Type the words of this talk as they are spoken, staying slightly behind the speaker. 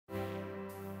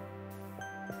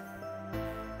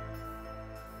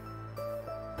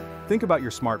Think about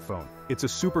your smartphone. It's a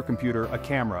supercomputer, a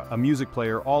camera, a music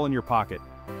player, all in your pocket.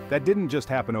 That didn't just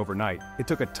happen overnight. It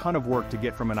took a ton of work to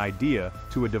get from an idea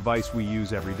to a device we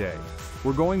use every day.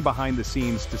 We're going behind the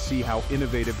scenes to see how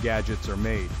innovative gadgets are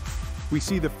made. We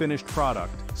see the finished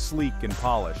product, sleek and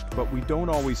polished, but we don't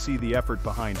always see the effort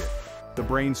behind it. The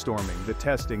brainstorming, the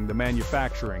testing, the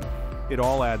manufacturing, it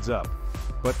all adds up.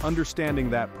 But understanding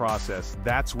that process,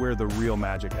 that's where the real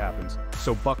magic happens.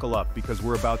 So buckle up, because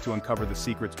we're about to uncover the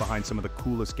secrets behind some of the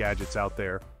coolest gadgets out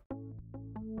there.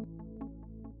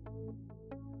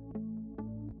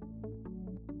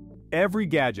 Every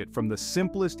gadget, from the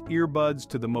simplest earbuds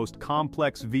to the most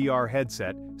complex VR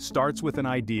headset, starts with an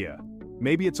idea.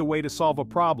 Maybe it's a way to solve a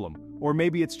problem, or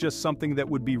maybe it's just something that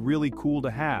would be really cool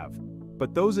to have.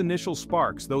 But those initial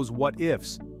sparks, those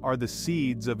what-ifs, are the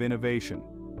seeds of innovation.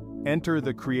 Enter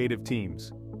the creative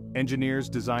teams. Engineers,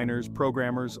 designers,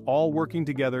 programmers, all working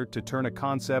together to turn a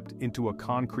concept into a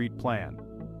concrete plan.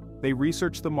 They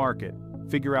research the market,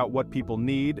 figure out what people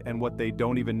need and what they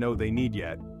don't even know they need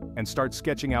yet, and start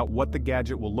sketching out what the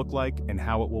gadget will look like and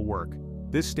how it will work.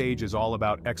 This stage is all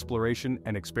about exploration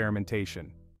and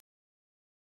experimentation.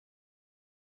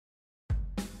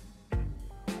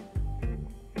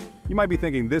 You might be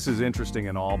thinking, this is interesting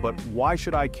and all, but why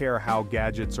should I care how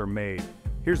gadgets are made?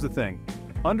 Here's the thing.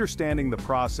 Understanding the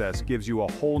process gives you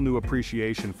a whole new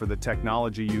appreciation for the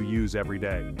technology you use every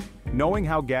day. Knowing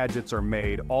how gadgets are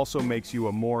made also makes you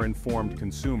a more informed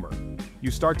consumer. You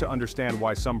start to understand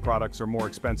why some products are more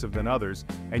expensive than others,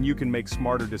 and you can make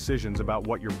smarter decisions about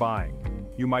what you're buying.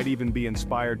 You might even be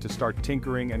inspired to start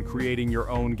tinkering and creating your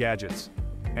own gadgets.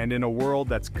 And in a world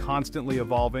that's constantly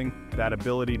evolving, that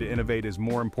ability to innovate is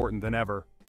more important than ever.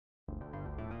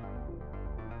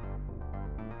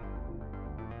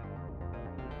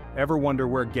 Ever wonder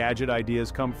where gadget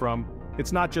ideas come from?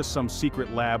 It's not just some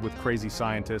secret lab with crazy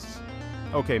scientists.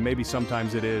 Okay, maybe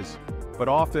sometimes it is, but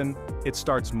often it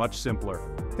starts much simpler.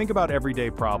 Think about everyday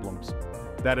problems.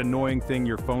 That annoying thing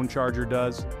your phone charger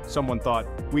does, someone thought,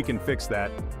 we can fix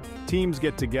that. Teams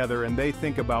get together and they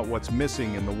think about what's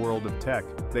missing in the world of tech.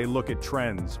 They look at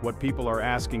trends, what people are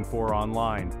asking for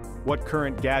online, what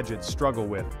current gadgets struggle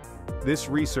with. This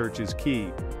research is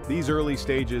key. These early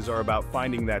stages are about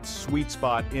finding that sweet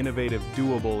spot, innovative,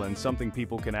 doable, and something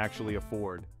people can actually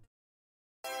afford.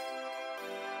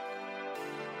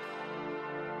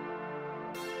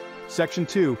 Section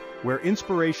 2, where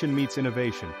inspiration meets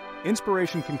innovation.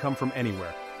 Inspiration can come from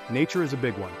anywhere. Nature is a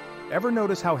big one. Ever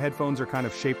notice how headphones are kind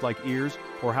of shaped like ears,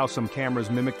 or how some cameras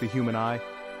mimic the human eye?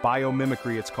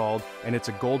 Biomimicry it's called, and it's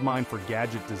a goldmine for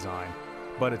gadget design.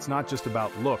 But it's not just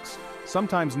about looks.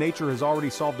 Sometimes nature has already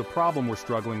solved a problem we're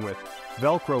struggling with.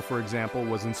 Velcro, for example,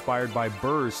 was inspired by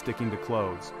burrs sticking to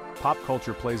clothes. Pop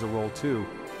culture plays a role too.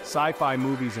 Sci-fi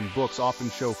movies and books often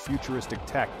show futuristic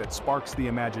tech that sparks the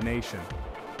imagination.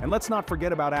 And let's not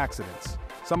forget about accidents.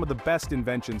 Some of the best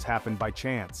inventions happen by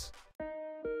chance.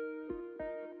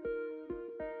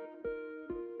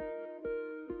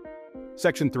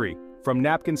 Section 3. From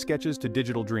napkin sketches to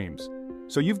digital dreams.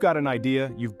 So you've got an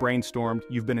idea, you've brainstormed,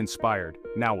 you've been inspired.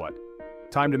 Now what?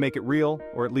 Time to make it real,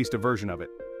 or at least a version of it.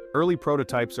 Early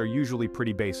prototypes are usually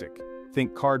pretty basic.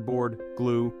 Think cardboard,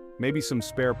 glue, maybe some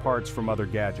spare parts from other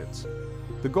gadgets.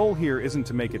 The goal here isn't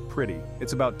to make it pretty,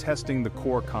 it's about testing the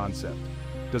core concept.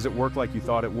 Does it work like you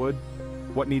thought it would?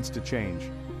 What needs to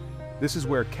change? This is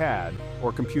where CAD,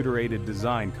 or computer-aided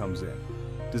design, comes in.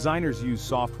 Designers use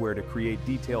software to create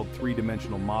detailed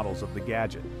three-dimensional models of the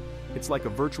gadget. It's like a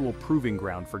virtual proving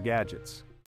ground for gadgets.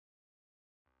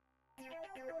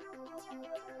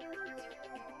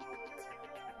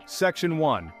 Section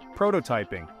 1.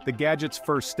 Prototyping, the gadget's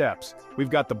first steps. We've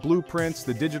got the blueprints,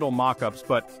 the digital mock-ups,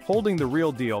 but holding the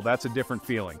real deal, that's a different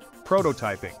feeling.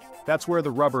 Prototyping, that's where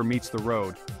the rubber meets the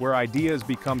road, where ideas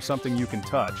become something you can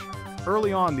touch.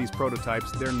 Early on, these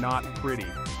prototypes, they're not pretty.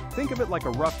 Think of it like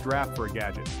a rough draft for a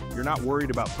gadget. You're not worried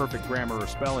about perfect grammar or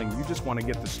spelling, you just want to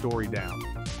get the story down.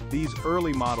 These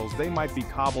early models, they might be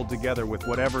cobbled together with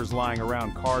whatever's lying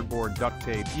around: cardboard, duct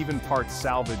tape, even parts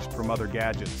salvaged from other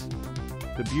gadgets.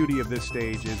 The beauty of this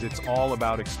stage is it's all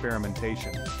about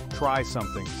experimentation. Try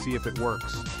something, see if it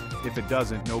works. If it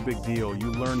doesn't, no big deal.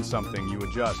 You learn something, you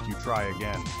adjust, you try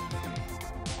again.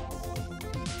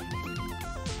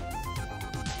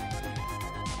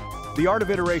 The art of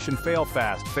iteration: fail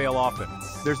fast, fail often.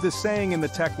 There's this saying in the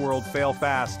tech world, fail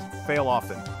fast, fail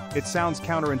often. It sounds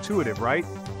counterintuitive, right?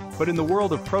 But in the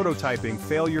world of prototyping,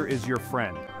 failure is your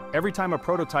friend. Every time a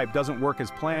prototype doesn't work as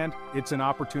planned, it's an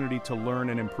opportunity to learn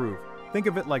and improve. Think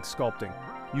of it like sculpting.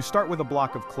 You start with a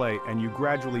block of clay and you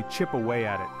gradually chip away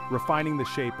at it, refining the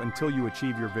shape until you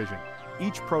achieve your vision.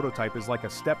 Each prototype is like a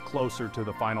step closer to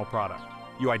the final product.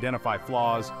 You identify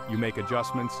flaws, you make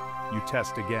adjustments, you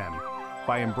test again.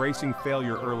 By embracing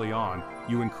failure early on,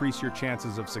 you increase your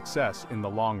chances of success in the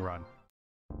long run.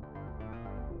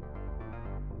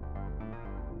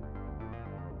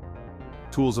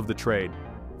 Tools of the trade,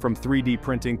 from 3D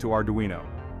printing to Arduino.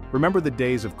 Remember the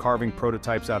days of carving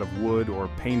prototypes out of wood or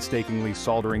painstakingly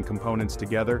soldering components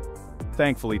together?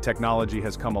 Thankfully, technology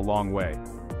has come a long way.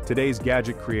 Today's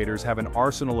gadget creators have an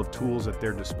arsenal of tools at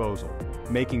their disposal,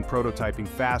 making prototyping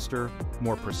faster,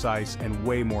 more precise, and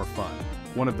way more fun.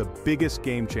 One of the biggest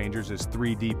game changers is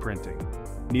 3D printing.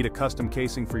 Need a custom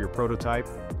casing for your prototype?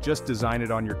 Just design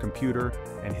it on your computer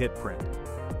and hit print.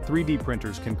 3D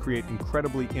printers can create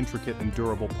incredibly intricate and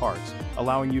durable parts,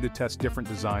 allowing you to test different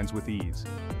designs with ease.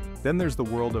 Then there's the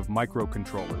world of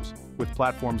microcontrollers, with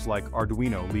platforms like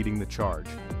Arduino leading the charge.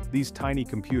 These tiny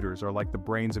computers are like the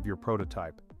brains of your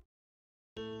prototype.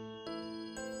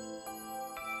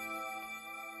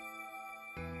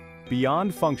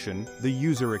 Beyond function, the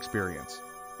user experience.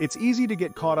 It's easy to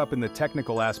get caught up in the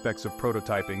technical aspects of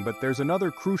prototyping, but there's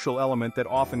another crucial element that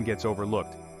often gets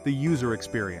overlooked: the user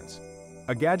experience.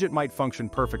 A gadget might function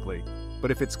perfectly,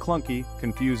 but if it's clunky,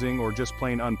 confusing, or just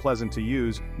plain unpleasant to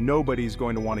use, nobody's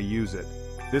going to want to use it.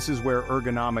 This is where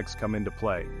ergonomics come into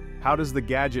play. How does the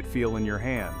gadget feel in your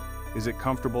hand? Is it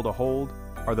comfortable to hold?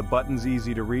 Are the buttons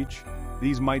easy to reach?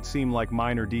 These might seem like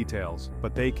minor details,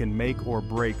 but they can make or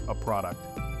break a product.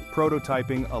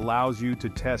 Prototyping allows you to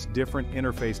test different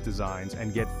interface designs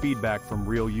and get feedback from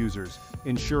real users,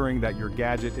 ensuring that your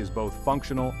gadget is both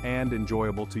functional and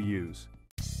enjoyable to use.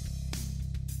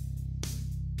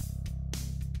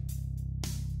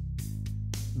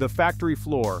 The factory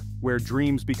floor, where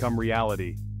dreams become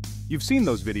reality. You've seen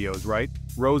those videos, right?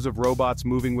 Rows of robots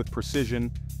moving with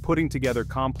precision, putting together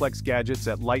complex gadgets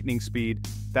at lightning speed.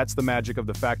 That's the magic of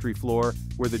the factory floor,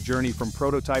 where the journey from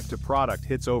prototype to product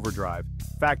hits overdrive.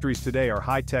 Factories today are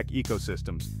high-tech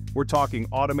ecosystems. We're talking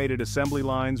automated assembly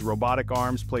lines, robotic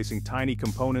arms placing tiny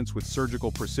components with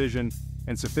surgical precision,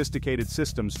 and sophisticated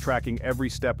systems tracking every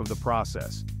step of the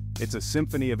process. It's a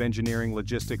symphony of engineering,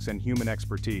 logistics, and human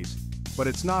expertise. But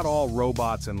it's not all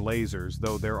robots and lasers,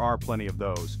 though there are plenty of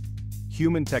those.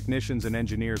 Human technicians and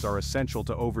engineers are essential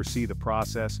to oversee the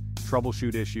process,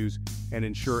 troubleshoot issues, and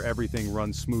ensure everything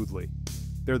runs smoothly.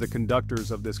 They're the conductors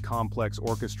of this complex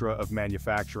orchestra of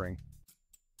manufacturing.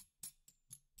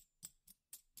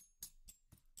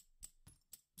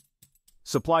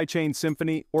 Supply chain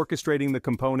symphony, orchestrating the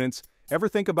components. Ever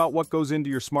think about what goes into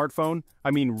your smartphone?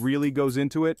 I mean, really goes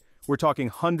into it? We're talking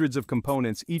hundreds of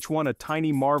components, each one a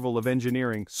tiny marvel of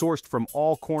engineering, sourced from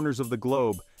all corners of the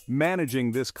globe.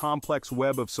 Managing this complex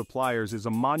web of suppliers is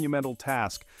a monumental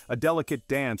task, a delicate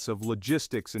dance of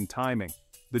logistics and timing.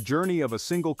 The journey of a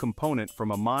single component from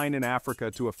a mine in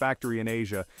Africa to a factory in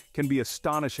Asia can be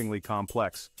astonishingly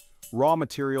complex. Raw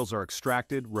materials are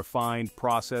extracted, refined,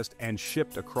 processed, and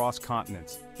shipped across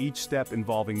continents, each step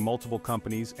involving multiple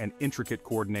companies and intricate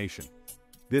coordination.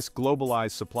 This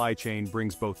globalized supply chain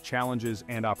brings both challenges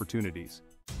and opportunities.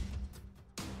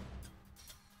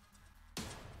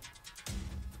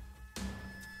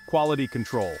 Quality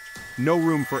control. No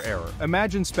room for error.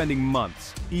 Imagine spending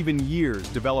months, even years,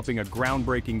 developing a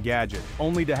groundbreaking gadget,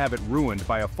 only to have it ruined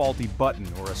by a faulty button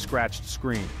or a scratched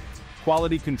screen.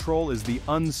 Quality control is the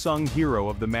unsung hero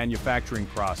of the manufacturing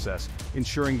process,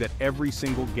 ensuring that every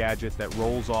single gadget that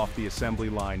rolls off the assembly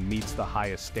line meets the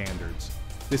highest standards.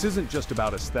 This isn't just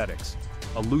about aesthetics.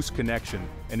 A loose connection,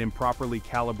 an improperly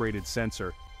calibrated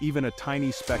sensor, even a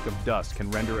tiny speck of dust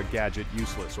can render a gadget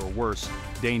useless or worse,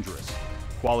 dangerous.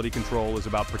 Quality control is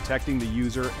about protecting the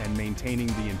user and maintaining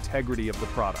the integrity of the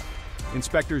product.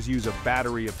 Inspectors use a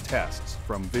battery of tests,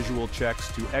 from visual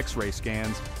checks to X-ray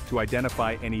scans, to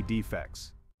identify any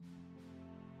defects.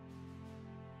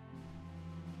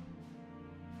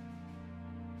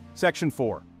 Section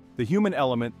 4. The human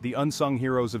element, the unsung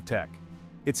heroes of tech.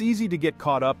 It's easy to get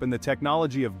caught up in the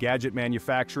technology of gadget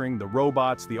manufacturing, the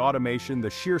robots, the automation, the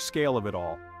sheer scale of it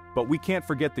all. But we can't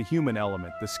forget the human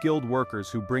element, the skilled workers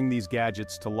who bring these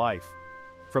gadgets to life.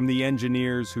 From the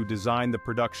engineers who design the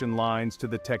production lines to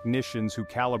the technicians who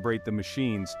calibrate the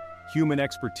machines, human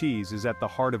expertise is at the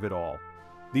heart of it all.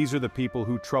 These are the people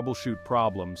who troubleshoot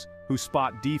problems, who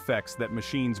spot defects that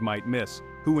machines might miss,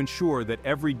 who ensure that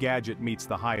every gadget meets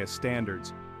the highest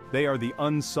standards. They are the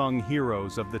unsung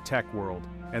heroes of the tech world,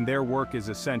 and their work is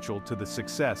essential to the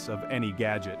success of any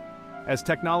gadget. As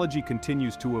technology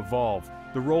continues to evolve,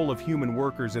 the role of human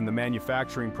workers in the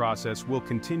manufacturing process will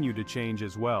continue to change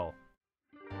as well.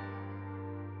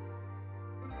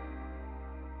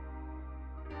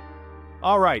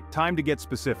 Alright, time to get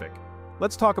specific.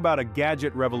 Let's talk about a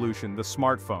gadget revolution, the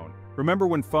smartphone. Remember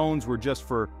when phones were just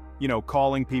for,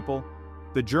 calling people?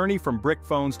 The journey from brick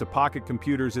phones to pocket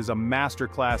computers is a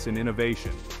masterclass in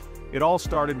innovation. It all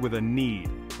started with a need,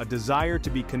 a desire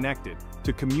to be connected,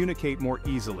 to communicate more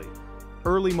easily.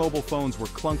 Early mobile phones were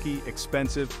clunky,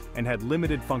 expensive, and had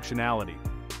limited functionality,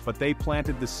 but they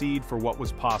planted the seed for what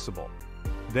was possible.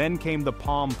 Then came the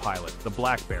Palm Pilot, the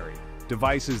BlackBerry,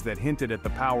 devices that hinted at the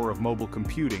power of mobile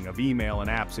computing, of email and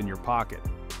apps in your pocket.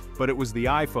 But it was the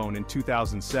iPhone in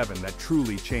 2007 that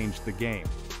truly changed the game.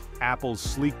 Apple's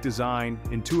sleek design,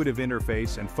 intuitive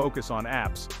interface, and focus on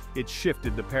apps, it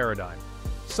shifted the paradigm.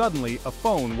 Suddenly, a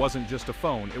phone wasn't just a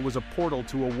phone, it was a portal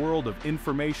to a world of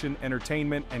information,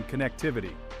 entertainment, and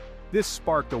connectivity. This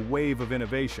sparked a wave of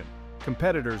innovation.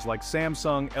 Competitors like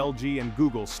Samsung, LG, and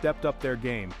Google stepped up their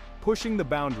game, pushing the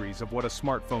boundaries of what a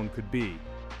smartphone could be.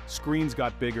 Screens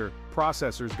got bigger,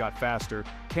 processors got faster,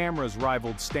 cameras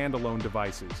rivaled standalone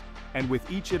devices. And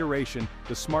with each iteration,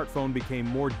 the smartphone became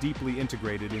more deeply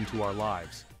integrated into our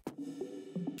lives.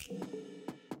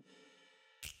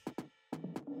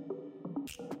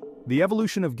 The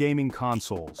evolution of gaming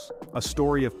consoles, a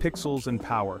story of pixels and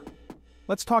power.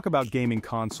 Let's talk about gaming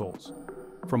consoles.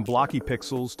 From blocky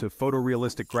pixels to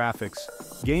photorealistic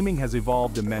graphics, gaming has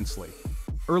evolved immensely.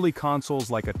 Early consoles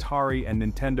like Atari and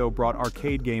Nintendo brought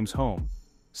arcade games home.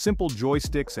 Simple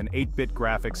joysticks and 8-bit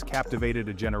graphics captivated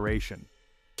a generation.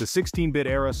 The 16-bit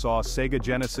era saw Sega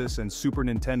Genesis and Super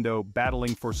Nintendo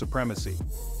battling for supremacy.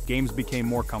 Games became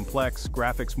more complex,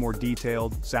 graphics more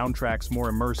detailed, soundtracks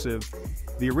more immersive.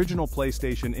 The original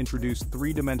PlayStation introduced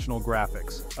three-dimensional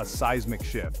graphics, a seismic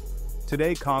shift.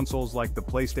 Today, consoles like the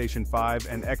PlayStation 5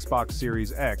 and Xbox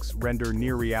Series X render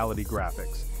near-reality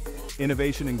graphics.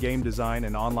 Innovation in game design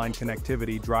and online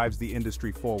connectivity drives the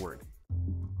industry forward.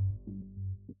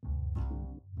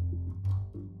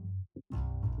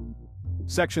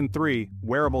 Section 3,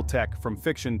 Wearable Tech, from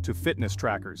fiction to fitness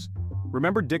trackers.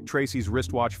 Remember Dick Tracy's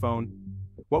wristwatch phone?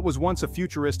 What was once a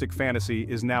futuristic fantasy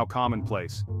is now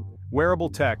commonplace. Wearable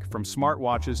tech, from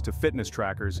smartwatches to fitness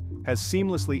trackers, has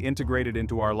seamlessly integrated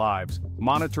into our lives,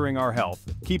 monitoring our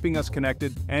health, keeping us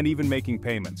connected, and even making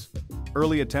payments.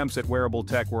 Early attempts at wearable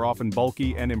tech were often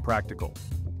bulky and impractical.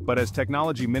 But as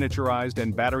technology miniaturized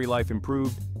and battery life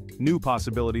improved, new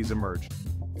possibilities emerged.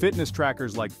 Fitness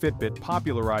trackers like Fitbit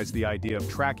popularized the idea of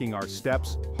tracking our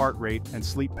steps, heart rate, and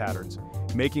sleep patterns,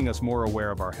 making us more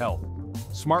aware of our health.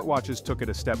 Smartwatches took it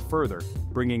a step further,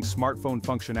 bringing smartphone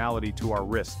functionality to our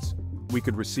wrists. We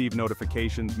could receive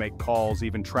notifications, make calls,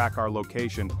 even track our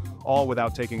location, all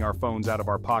without taking our phones out of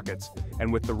our pockets.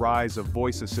 And with the rise of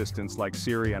voice assistants like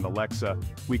Siri and Alexa,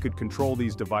 we could control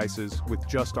these devices with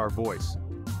just our voice.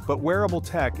 But wearable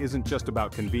tech isn't just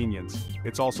about convenience,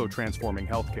 it's also transforming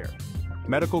healthcare.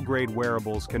 Medical-grade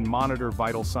wearables can monitor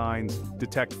vital signs,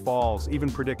 detect falls,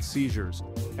 even predict seizures.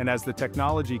 And as the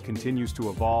technology continues to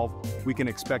evolve, we can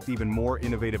expect even more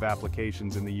innovative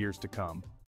applications in the years to come.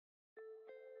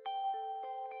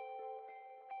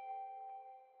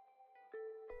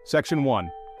 Section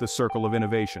 1, the Circle of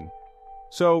Innovation.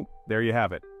 So, there you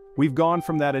have it. We've gone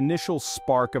from that initial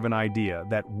spark of an idea,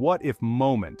 that what-if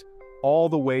moment, all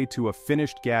the way to a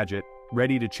finished gadget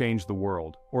ready to change the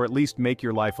world, or at least make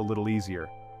your life a little easier.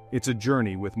 It's a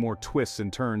journey with more twists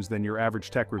and turns than your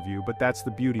average tech review, but that's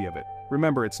the beauty of it.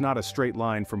 Remember, it's not a straight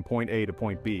line from point A to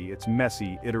point B. It's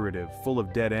messy, iterative, full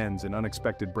of dead ends and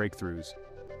unexpected breakthroughs.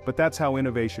 But that's how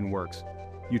innovation works.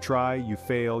 You try, you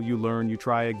fail, you learn, you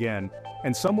try again,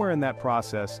 and somewhere in that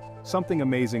process, something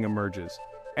amazing emerges.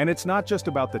 And it's not just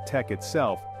about the tech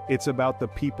itself, it's about the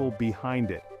people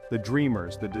behind it. The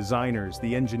dreamers, the designers,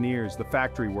 the engineers, the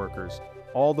factory workers,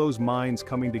 all those minds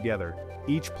coming together,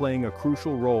 each playing a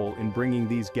crucial role in bringing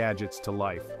these gadgets to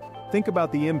life. Think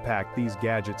about the impact these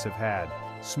gadgets have had.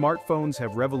 Smartphones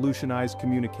have revolutionized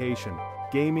communication.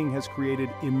 Gaming has created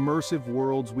immersive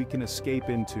worlds we can escape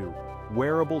into.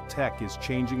 Wearable tech is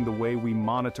changing the way we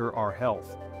monitor our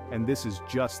health. And this is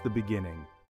just the beginning.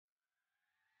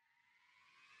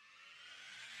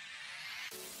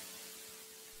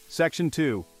 Section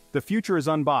 2. The future is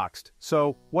unboxed.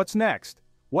 So, what's next?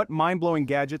 What mind-blowing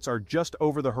gadgets are just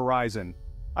over the horizon?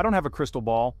 I don't have a crystal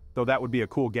ball, though that would be a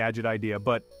cool gadget idea,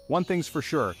 but one thing's for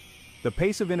sure. The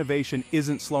pace of innovation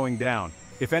isn't slowing down.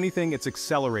 If anything, it's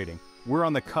accelerating. We're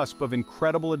on the cusp of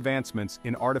incredible advancements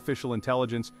in artificial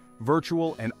intelligence,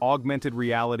 virtual and augmented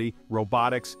reality,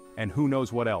 robotics, and who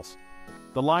knows what else.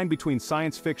 The line between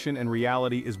science fiction and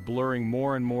reality is blurring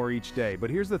more and more each day, but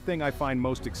here's the thing I find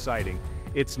most exciting.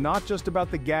 It's not just about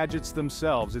the gadgets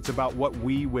themselves, it's about what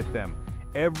we with them.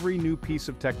 Every new piece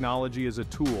of technology is a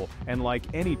tool, and like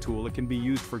any tool, it can be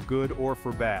used for good or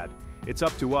for bad. It's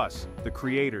up to us, the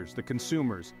creators, the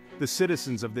consumers, the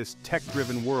citizens of this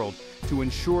tech-driven world, to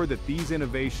ensure that these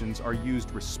innovations are used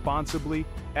responsibly,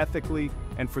 ethically,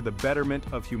 and for the betterment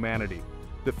of humanity.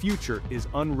 The future is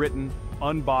unwritten,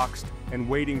 unboxed, and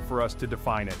waiting for us to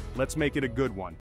define it. Let's make it a good one.